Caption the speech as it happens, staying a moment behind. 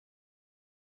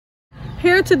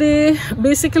Here today,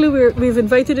 basically we've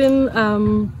invited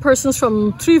in persons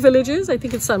from 3 villages. I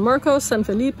think it's San Marcos, San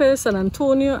Felipe, San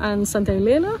Antonio, and Santa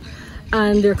Elena.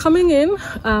 And they're coming in,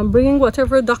 bringing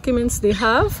whatever documents they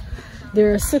have.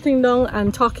 They're sitting down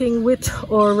and talking with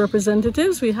our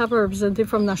representatives. We have a representative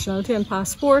from Nationality and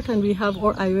Passport, and we have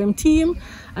our IOM team,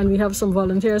 and we have some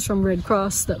volunteers from Red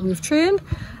Cross that we've trained.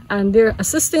 And they're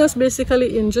assisting us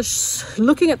basically in just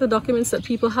looking at the documents that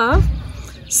people have,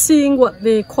 seeing what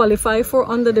they qualify for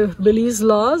under the Belize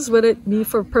laws, whether it be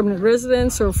for permanent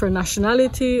residence or for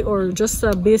nationality or just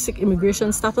a basic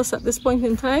immigration status at this point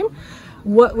in time.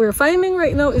 What we're finding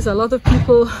right now is a lot of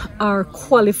people are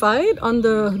qualified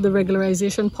under the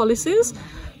regularization policies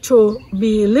to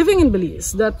be living in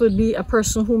Belize. That would be a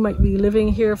person who might be living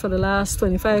here for the last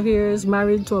 25 years,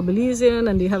 married to a Belizean,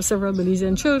 and they have several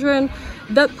Belizean children.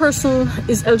 That person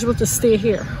is eligible to stay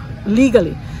here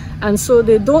legally. And so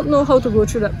they don't know how to go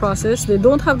through that process. They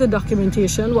don't have the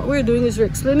documentation. What we're doing is we're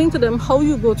explaining to them how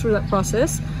you go through that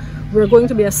process. We're going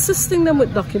to be assisting them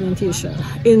with documentation.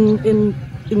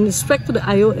 In respect to the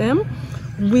IOM,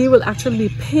 we will actually be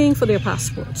paying for their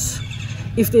passports.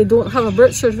 If they don't have a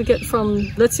birth certificate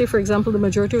from, let's say for example, the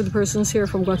majority of the persons here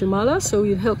from Guatemala, so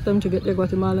we help them to get their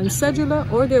Guatemalan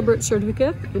cedula or their birth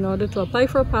certificate in order to apply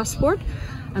for a passport.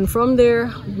 And from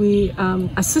there, we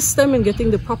assist them in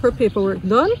getting the proper paperwork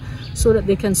done so that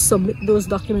they can submit those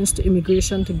documents to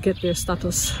immigration to get their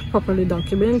status properly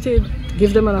documented,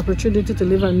 give them an opportunity to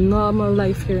live a normal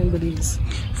life here in Belize.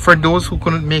 For those who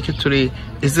couldn't make it today,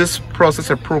 is this process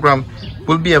or program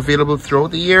will be available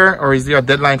throughout the year, or is there a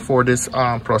deadline for this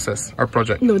process or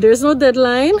project? No, there's no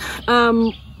deadline.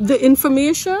 The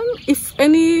information, if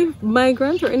any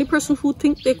migrant or any person who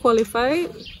think they qualify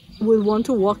will want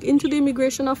to walk into the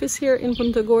immigration office here in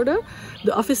Punta Gorda,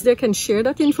 the office there can share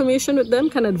that information with them,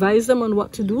 can advise them on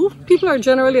what to do. People are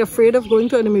generally afraid of going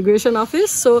to an immigration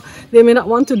office, so they may not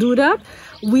want to do that.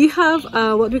 We have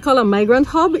what we call a migrant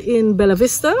hub in Bella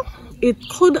Vista. It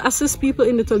could assist people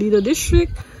in the Toledo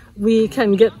district. We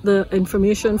can get the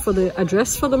information for the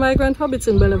address for the migrant hub. It's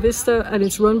in Bella Vista, and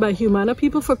it's run by Humana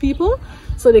People for People.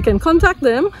 So they can contact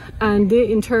them, and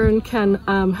they in turn can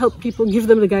help people, give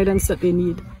them the guidance that they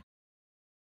need.